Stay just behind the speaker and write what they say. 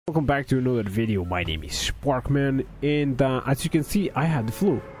Welcome back to another video. My name is Sparkman, and as you can see, I had the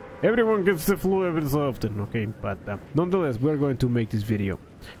flu. Everyone gets the flu every so often, okay? But nonetheless, we're going to make this video.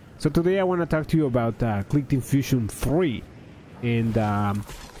 So today I want to talk to you about Clickteam Fusion 3. And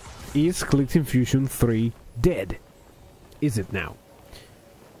is Clickteam Fusion 3 dead? Is it now?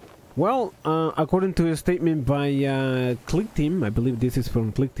 Well, according to a statement by Clickteam, I believe this is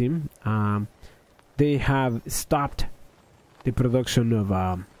from Clickteam, they have stopped the production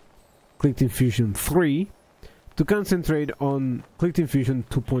of Clickteam Fusion 3 to concentrate on Clickteam Fusion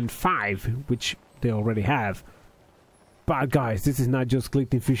 2.5, which they already have. But guys, this is not just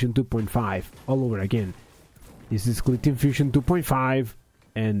Clickteam Fusion 2.5 all over again. This is Clickteam Fusion 2.5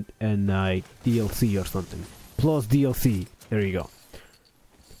 and DLC or something. Plus DLC. There you go.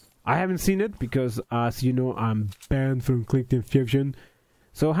 I haven't seen it because, as you know, I'm banned from Clickteam Fusion.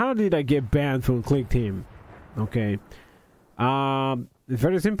 So how did I get banned from Clickteam? Okay.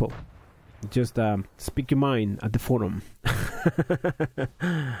 Very simple. Just speak your mind at the forum.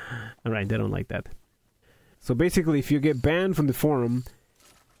 Alright, they don't like that. So basically, if you get banned from the forum,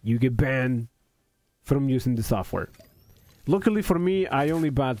 you get banned from using the software. Luckily for me, I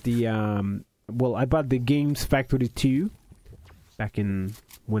only bought the I bought the Games Factory 2 back in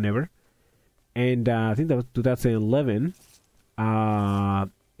whenever, and I think that was 2011.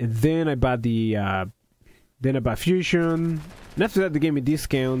 And then I bought Fusion, and after that they gave me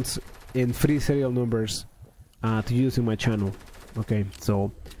discounts and free serial numbers to use in my channel. Okay, so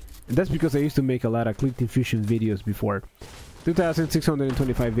and that's because I used to make a lot of Clickteam Fusion videos before,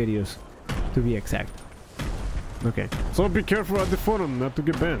 2,625 videos to be exact. Okay, so be careful at the forum not to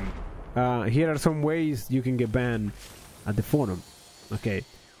get banned. Here are some ways you can get banned at the forum. Okay,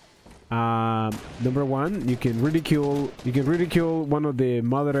 number one, you can ridicule one of the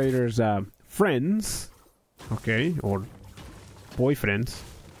moderators' friends. Okay, or boyfriends.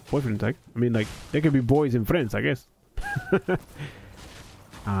 Like, I mean, like, they could be boys and friends, I guess.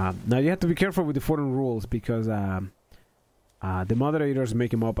 Now you have to be careful with the forum rules because the moderators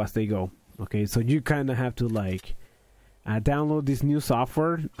make them up as they go. Okay, so you kind of have to like download this new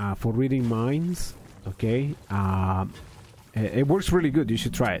software for reading minds. Okay, it works really good. You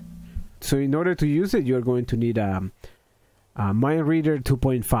should try it. So in order to use it, you're going to need Mind Reader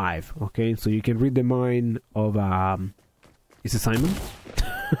 2.5. Okay, so you can read the mind of is it Simon?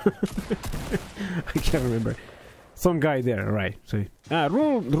 I can't remember. Some guy there, right? So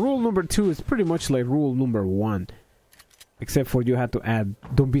rule number 2 is pretty much like rule number 1, except for you have to add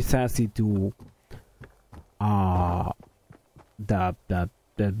 "don't be sassy" to the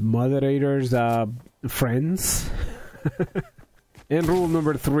moderators' friends. And rule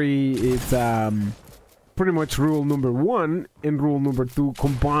number 3 is pretty much rule number 1 and rule number 2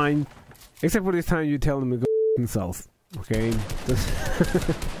 combined, except for this time you tell them to go themselves. Okay.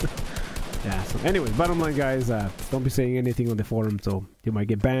 Yeah, so anyways, bottom line, guys, don't be saying anything on the forum, so you might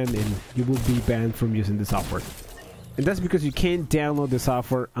get banned and you will be banned from using the software. And that's because you can't download the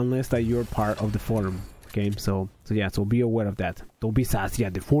software unless that you're part of the forum. Okay, so yeah, so be aware of that. Don't be sassy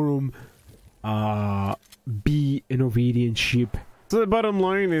at the forum. Be an obedient sheep. So the bottom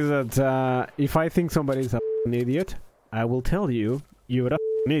line is that if I think somebody's an idiot, I will tell you you're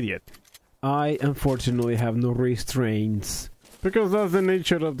an idiot. I unfortunately have no restraints because that's the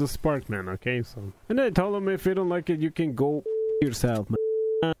nature of the Sparkman. Okay, so and I told him if you don't like it, you can go yourself.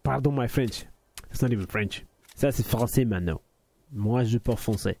 Pardon my French. It's not even French. Ça c'est français maintenant. Moi je parle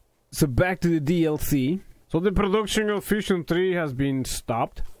français. So back to the DLC. So the production of Fusion 3 has been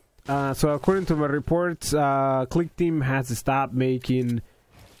stopped. So according to my reports, Clickteam has stopped making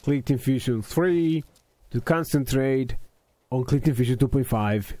Clickteam Fusion 3 to concentrate on Clickteam Fusion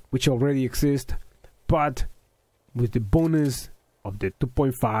 2.5, which already exists, but with the bonus of the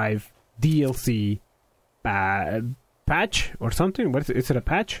 2.5 DLC patch or something. What is it? Is it a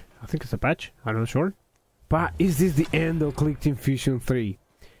patch? I think it's a patch. I'm not sure. But is this the end of Clickteam Fusion 3?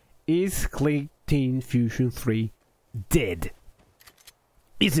 Is Clickteam Fusion 3 dead?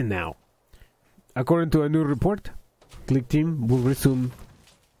 Is it now? According to a new report, Clickteam will resume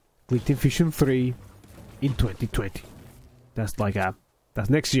Clickteam Fusion 3 in 2020. That's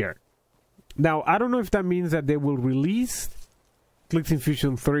next year. Now, I don't know if that means that they will release Clickteam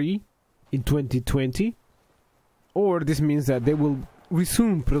Fusion 3 in 2020, or this means that they will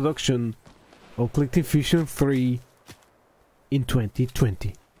resume production of Clickteam Fusion 3 in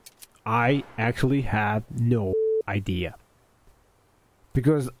 2020. I actually have no idea,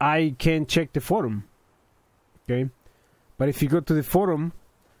 because I can't check the forum. Okay, but if you go to the forum,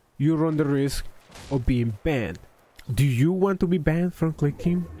 you run the risk of being banned. Do you want to be banned from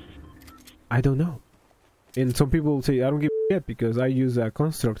Clickteam? I don't know. And some people say I don't give a shit because I use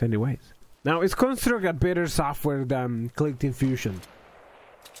Construct anyways. Now, is Construct a better software than Clickteam Fusion?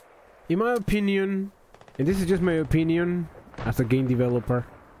 In my opinion, and this is just my opinion as a game developer,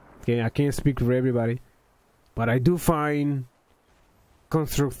 okay, I can't speak for everybody, but I do find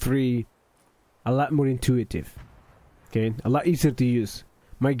Construct 3 a lot more intuitive, okay, a lot easier to use.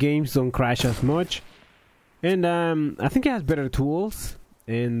 My games don't crash as much, and I think it has better tools,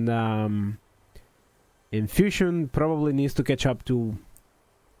 and Fusion probably needs to catch up to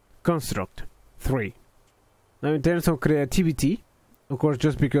Construct 3. Now, in terms of creativity, of course,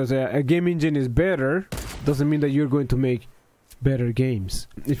 just because a game engine is better doesn't mean that you're going to make better games.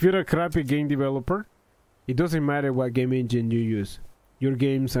 If you're a crappy game developer, it doesn't matter what game engine you use. Your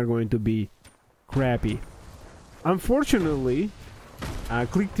games are going to be crappy. Unfortunately,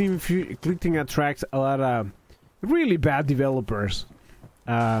 Clickteam attracts a lot of really bad developers,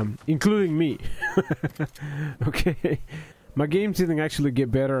 including me. Okay, my games didn't actually get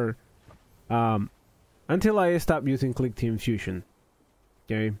better until I stopped using Clickteam Fusion.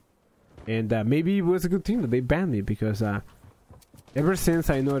 Okay, and maybe it was a good thing that they banned me, because ever since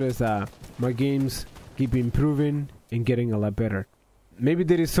I noticed my games keep improving and getting a lot better. Maybe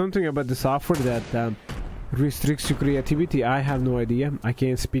there is something about the software that restricts your creativity. I have no idea. I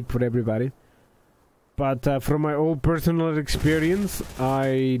can't speak for everybody. But from my own personal experience,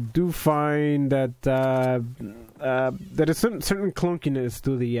 I do find that there is some certain clunkiness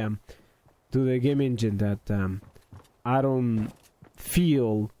to the game engine that I don't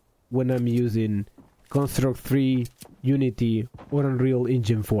feel when I'm using Construct 3, Unity, or Unreal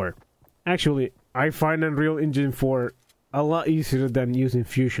Engine 4. Actually, I find Unreal Engine 4 a lot easier than using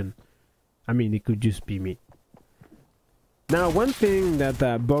Fusion. I mean, it could just be me. Now, one thing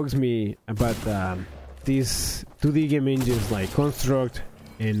that bugs me about these 2D game engines like Construct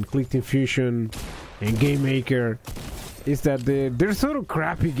and Clickteam Fusion and Game Maker is that they're sort of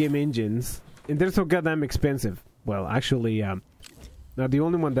crappy game engines, and they're so goddamn expensive. Well, actually, now the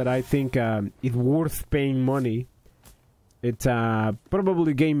only one that I think is worth paying money, it's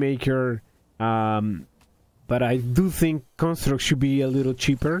probably Game Maker, but I do think Construct should be a little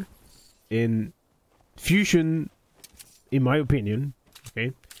cheaper, and Fusion, in my opinion,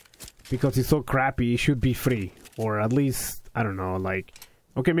 okay, because it's so crappy, it should be free, or at least, I don't know, like,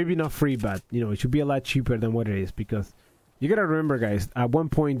 okay, maybe not free, but, you know, it should be a lot cheaper than what it is, because you gotta remember, guys, at one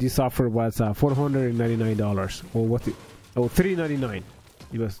point this software was $499, or what's it? Oh, $399.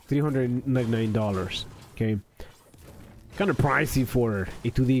 It was $399. Okay, kind of pricey for a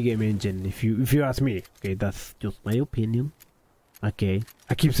 2D game engine, if you ask me. Okay, that's just my opinion. Okay,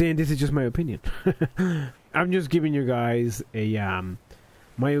 I keep saying this is just my opinion. I'm just giving you guys a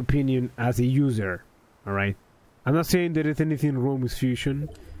my opinion as a user. All right, I'm not saying there is anything wrong with Fusion.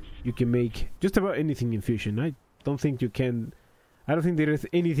 You can make just about anything in Fusion. I don't think there is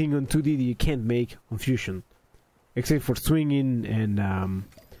anything on 2D that you can't make on Fusion, except for swinging, and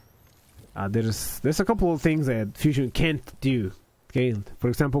there's a couple of things that Fusion can't do. Okay, for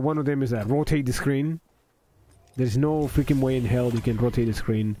example, one of them is rotate the screen. There's no freaking way in hell you can rotate the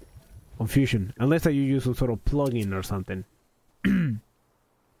screen on Fusion, unless that you use some sort of plugin or something.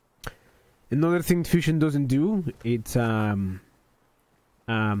 Another thing Fusion doesn't do, it's another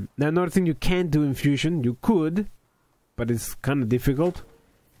thing you can't do in Fusion, you could, but it's kind of difficult,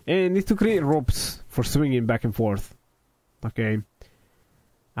 and it's to create ropes for swinging back and forth. Okay,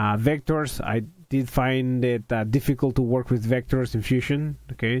 vectors, I did find it difficult to work with vectors in Fusion.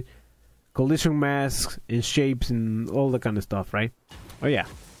 Okay, collision masks and shapes and all that kind of stuff, right? Oh yeah,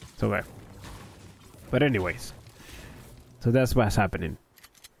 so but anyways, so that's what's happening.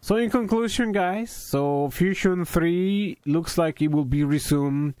 So in conclusion, guys, so Fusion 3 looks like it will be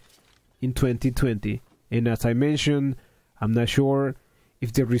resumed in 2020, and as I mentioned, I'm not sure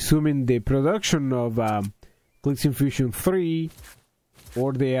if they're resuming the production of Clickteam Fusion 3,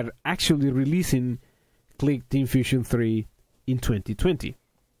 or they are actually releasing Clickteam Fusion 3 in 2020.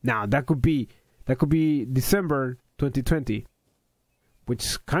 Now that could be December 2020,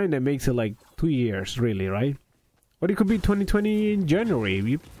 which kind of makes it like 2 years, really, right? Or it could be 2020 in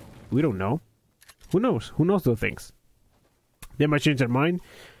January. We don't know. Who knows? Who knows those things? They might change their mind.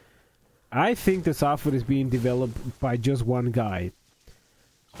 I think the software is being developed by just one guy.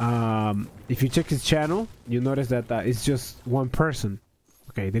 If you check his channel, you notice that it's just one person.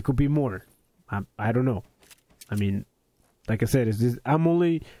 Okay, there could be more. I don't know. I mean, like I said, I'm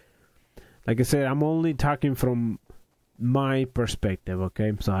only talking from my perspective.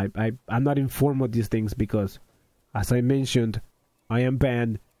 Okay, so I'm not informed of these things because, as I mentioned, I am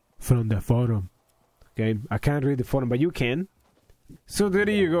banned from the forum. Okay, I can't read the forum, but you can. So there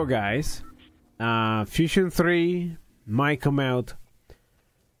you go, guys. Fusion 3 might come out.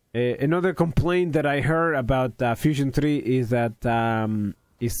 Another complaint that I heard about Fusion 3 is that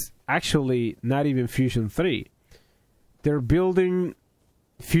it's actually not even Fusion 3. They're building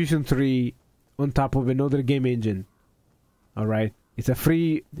Fusion 3 on top of another game engine. All right, it's a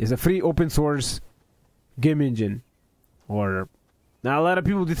free open source game engine. Or now a lot of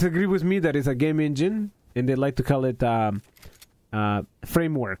people disagree with me that it's a game engine, and they like to call it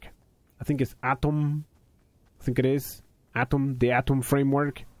framework. I think it's Atom. I think it is Atom, the Atom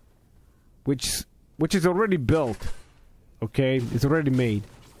framework, which is already built. Okay, it's already made.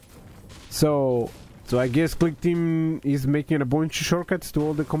 So I guess Clickteam is making a bunch of shortcuts to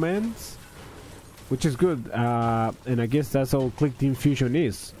all the commands, which is good. And I guess that's all Clickteam Fusion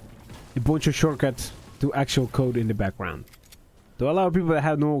is: a bunch of shortcuts to actual code in the background, to allow people that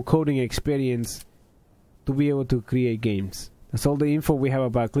have no coding experience to be able to create games. That's all the info we have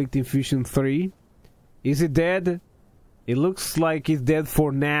about Clickteam Fusion 3. Is it dead? It looks like it's dead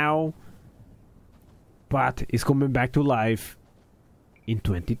for now, but it's coming back to life in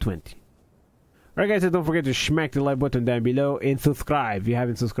 2020. Alright guys, and don't forget to smack the like button down below and subscribe if you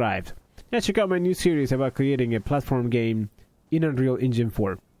haven't subscribed. And check out my new series about creating a platform game in Unreal Engine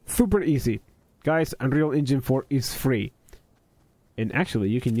 4. Super easy. Guys, Unreal Engine 4 is free. And actually,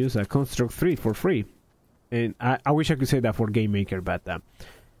 you can use Construct 3 for free. And I wish I could say that for Game Maker, but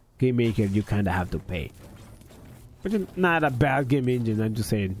Game Maker, you kind of have to pay. But it's not a bad game engine, I'm just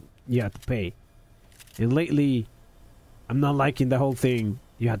saying you have to pay. And lately, I'm not liking the whole thing,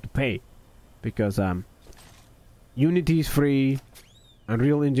 you have to pay. Because Unity is free,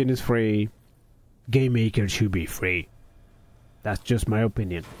 Unreal Engine is free, Game Maker should be free. That's just my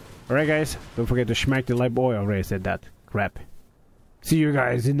opinion. Alright guys, don't forget to smack the like button. I already said that. Crap. See you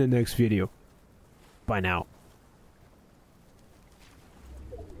guys in the next video. Bye now.